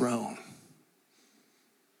his throne.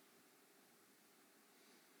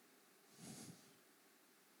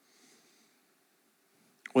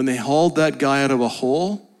 When they hauled that guy out of a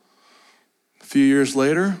hole, a few years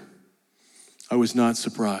later, I was not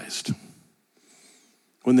surprised.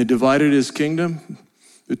 When they divided his kingdom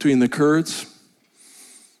between the Kurds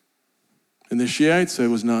and the Shiites, I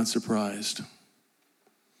was not surprised.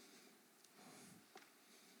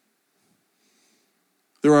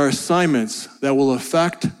 There are assignments that will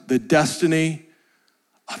affect the destiny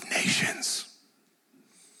of nations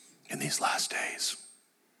in these last days.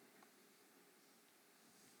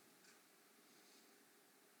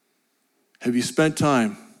 Have you spent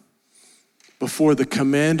time before the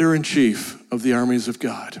commander-in-chief of the armies of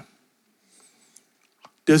God?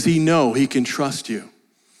 Does he know he can trust you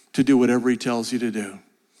to do whatever he tells you to do?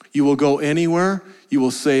 You will go anywhere, you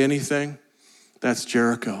will say anything. That's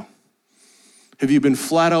Jericho. Have you been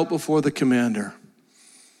flat out before the commander?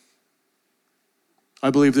 I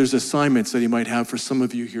believe there's assignments that he might have for some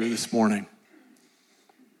of you here this morning.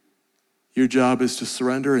 Your job is to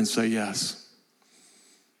surrender and say yes.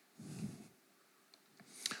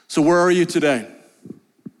 So where are you today?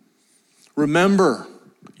 Remember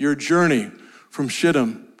your journey from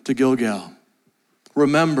Shittim to Gilgal.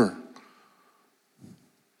 Remember.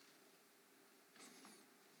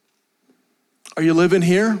 Are you living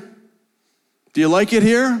here? Do you like it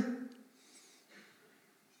here?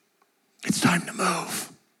 It's time to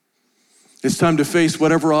move. It's time to face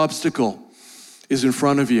whatever obstacle is in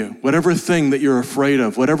front of you, whatever thing that you're afraid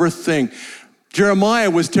of, whatever thing. Jeremiah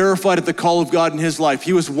was terrified at the call of God in his life.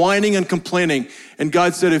 He was whining and complaining, and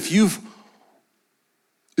God said, if you've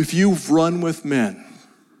run with men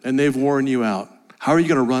and they've worn you out, how are you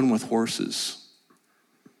going to run with horses?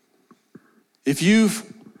 If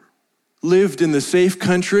you've lived in the safe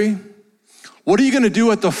country, what are you going to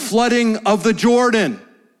do at the flooding of the Jordan?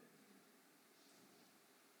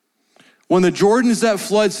 When the Jordan is at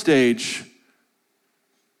flood stage,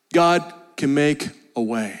 God can make a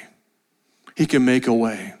way. He can make a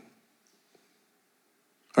way.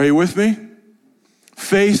 Are you with me?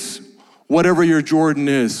 Face whatever your Jordan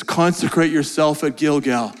is. Consecrate yourself at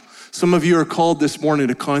Gilgal. Some of you are called this morning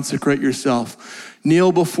to consecrate yourself.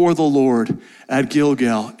 Kneel before the Lord at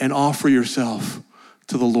Gilgal and offer yourself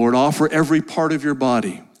to the Lord. Offer every part of your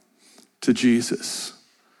body to Jesus.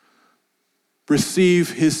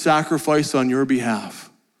 Receive his sacrifice on your behalf.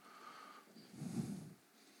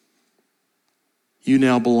 You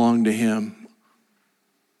now belong to him.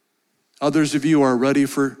 Others of you are ready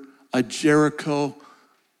for a Jericho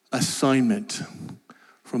assignment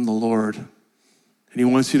from the Lord. And he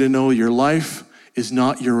wants you to know your life is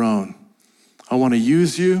not your own. I want to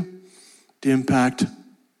use you to impact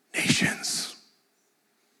nations.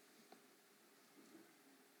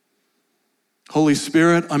 Holy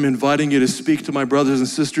Spirit, I'm inviting you to speak to my brothers and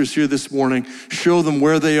sisters here this morning. Show them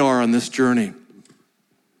where they are on this journey.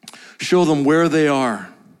 Show them where they are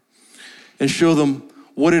and show them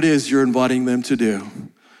what it is you're inviting them to do.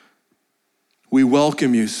 We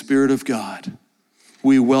welcome you, Spirit of God.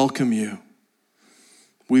 We welcome you.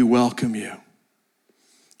 We welcome you.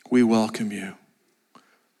 We welcome you.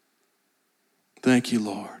 Thank you,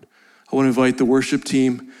 Lord. I want to invite the worship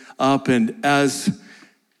team up, and as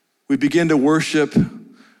we begin to worship,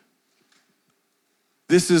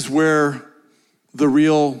 this is where the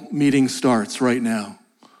real meeting starts right now.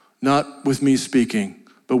 Not with me speaking,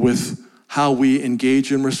 but with how we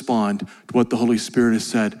engage and respond to what the Holy Spirit has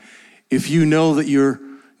said. If you know that you're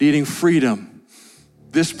needing freedom,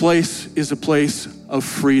 this place is a place of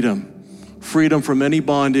freedom. Freedom from any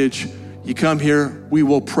bondage. You come here, we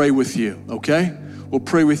will pray with you, okay? We'll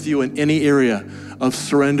pray with you in any area of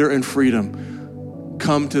surrender and freedom.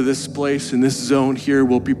 Come to this place, in this zone here,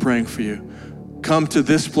 we'll be praying for you. Come to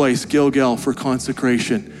this place, Gilgal, for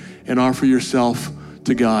consecration, and offer yourself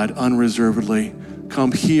to God unreservedly.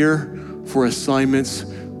 Come here for assignments,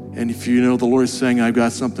 and if you know the Lord's saying, I've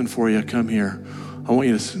got something for you, come here. I want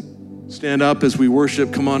you to stand up as we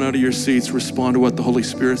worship. Come on out of your seats. Respond to what the Holy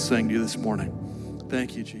Spirit's saying to you this morning.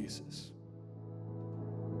 Thank you, Jesus.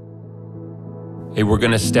 Hey, we're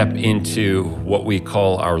going to step into what we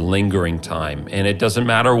call our lingering time. And it doesn't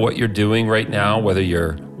matter what you're doing right now, whether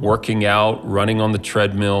you're working out, running on the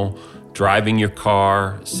treadmill, driving your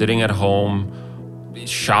car, sitting at home,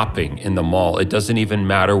 shopping in the mall. It doesn't even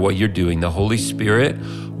matter what you're doing. The Holy Spirit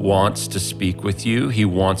wants to speak with you. He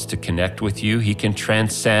wants to connect with you. He can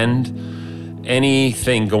transcend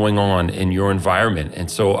anything going on in your environment.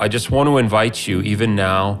 And so I just want to invite you, even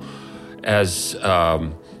now, as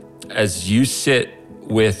you sit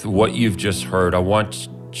with what you've just heard, I want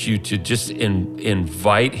you to just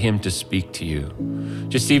invite him to speak to you.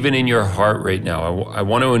 Just even in your heart right now, I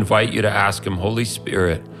want to invite you to ask him, Holy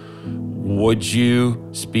Spirit, would you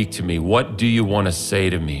speak to me? What do you want to say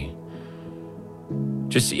to me?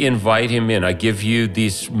 Just invite him in. I give you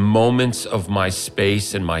these moments of my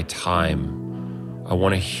space and my time. I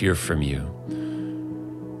want to hear from you.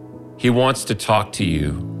 He wants to talk to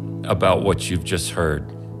you about what you've just heard.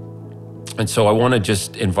 And so I want to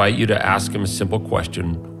just invite you to ask him a simple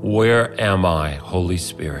question. Where am I, Holy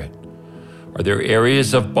Spirit? Are there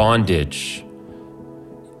areas of bondage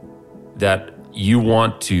that you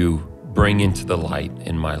want to bring into the light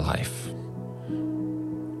in my life?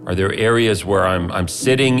 Are there areas where I'm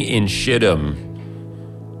sitting in shittim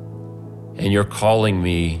and you're calling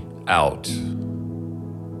me out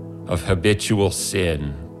of habitual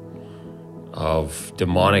sin, of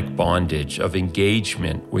demonic bondage, of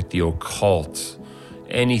engagement with the occult,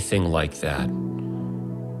 anything like that?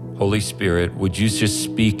 Holy Spirit, would you just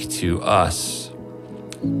speak to us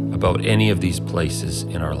about any of these places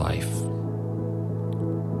in our life?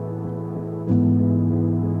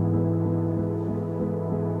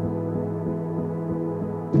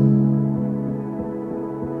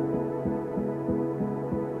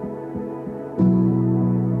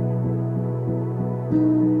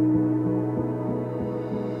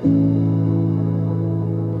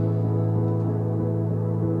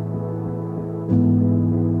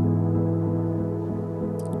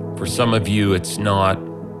 some of you, it's not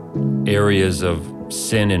areas of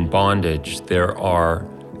sin and bondage. There are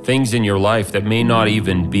things in your life that may not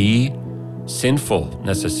even be sinful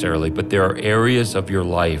necessarily, but there are areas of your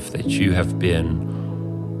life that you have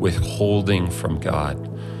been withholding from God.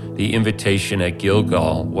 The invitation at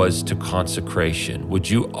Gilgal was to consecration. Would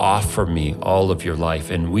you offer me all of your life?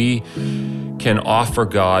 And we can offer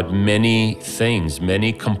God many things,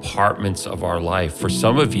 many compartments of our life. For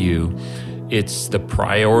some of you, it's the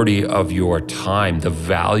priority of your time, the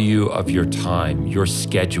value of your time, your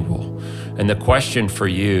schedule. And the question for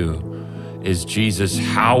you is, Jesus,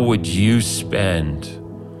 how would you spend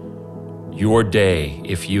your day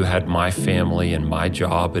if you had my family and my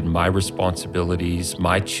job and my responsibilities,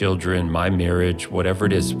 my children, my marriage, whatever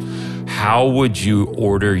it is? How would you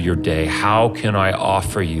order your day? How can I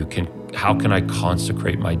offer you? How can I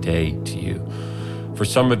consecrate my day to you? For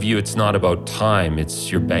some of you, it's not about time,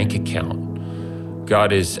 it's your bank account.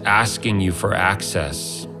 God is asking you for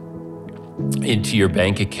access into your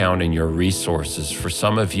bank account and your resources. For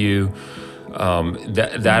some of you,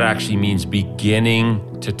 that actually means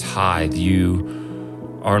beginning to tithe.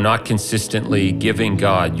 You are not consistently giving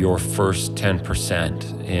God your first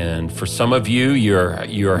 10%. And for some of you,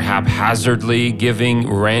 you're haphazardly giving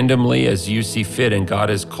randomly as you see fit, and God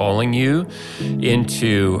is calling you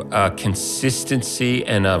into consistency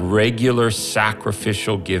and a regular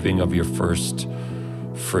sacrificial giving of your first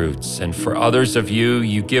fruits. And for others of you,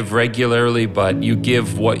 you give regularly, but you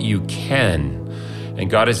give what you can.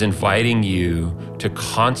 And God is inviting you to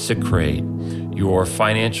consecrate your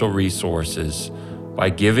financial resources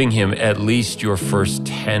by giving Him at least your first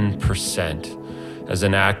 10% as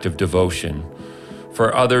an act of devotion.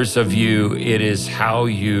 For others of you, it is how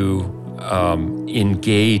you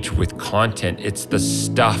engage with content. It's the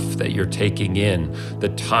stuff that you're taking in, the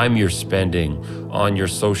time you're spending on your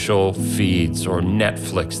social feeds or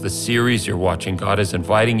Netflix, the series you're watching. God is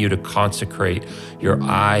inviting you to consecrate your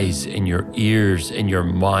eyes and your ears and your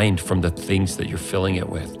mind from the things that you're filling it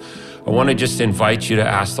with. I want to just invite you to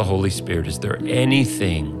ask the Holy Spirit, is there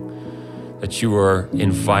anything that you are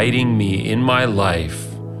inviting me in my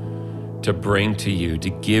life to bring to you, to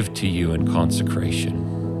give to you in consecration?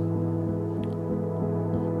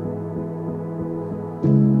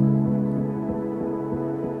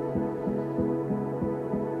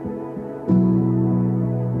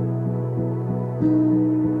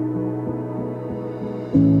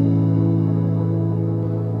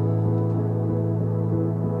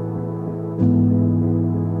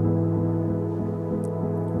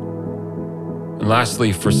 And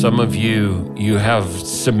lastly, for some of you, you have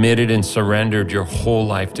submitted and surrendered your whole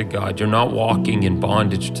life to God. You're not walking in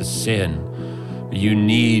bondage to sin. You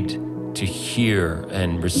need to hear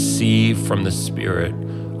and receive from the Spirit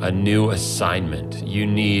a new assignment. You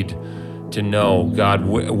need to know, God,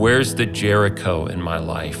 where's the Jericho in my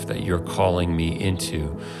life that you're calling me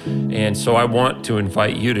into? And so I want to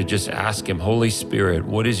invite you to just ask Him, Holy Spirit,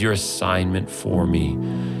 what is your assignment for me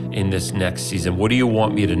in this next season? What do you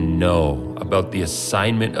want me to know about the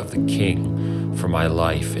assignment of the King for my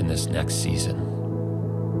life in this next season?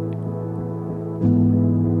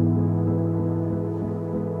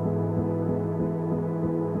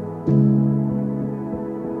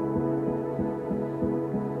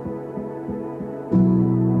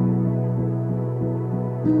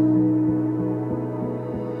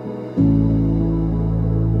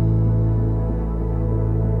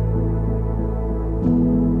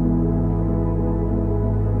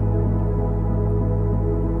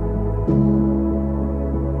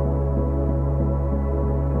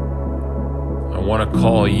 I want to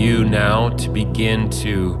call you now to begin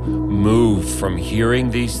to move from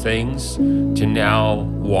hearing these things to now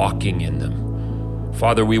walking in them.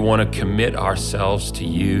 Father, we want to commit ourselves to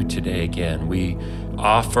you today again. We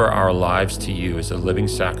offer our lives to you as a living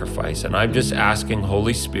sacrifice. And I'm just asking,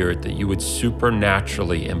 Holy Spirit, that you would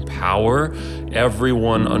supernaturally empower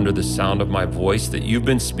everyone under the sound of my voice that you've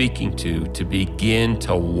been speaking to begin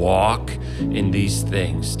to walk in these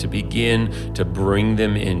things, to begin to bring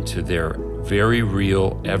them into their very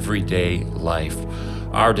real everyday life.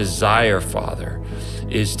 Our desire, Father,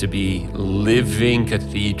 is to be living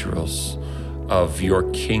cathedrals of your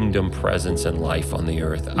kingdom presence and life on the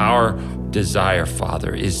earth. Our desire,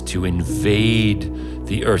 Father, is to invade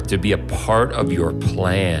the earth, to be a part of your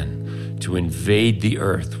plan, to invade the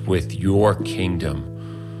earth with your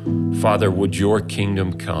kingdom. Father, would your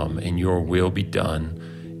kingdom come and your will be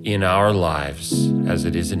done in our lives as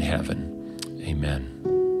it is in heaven. Amen.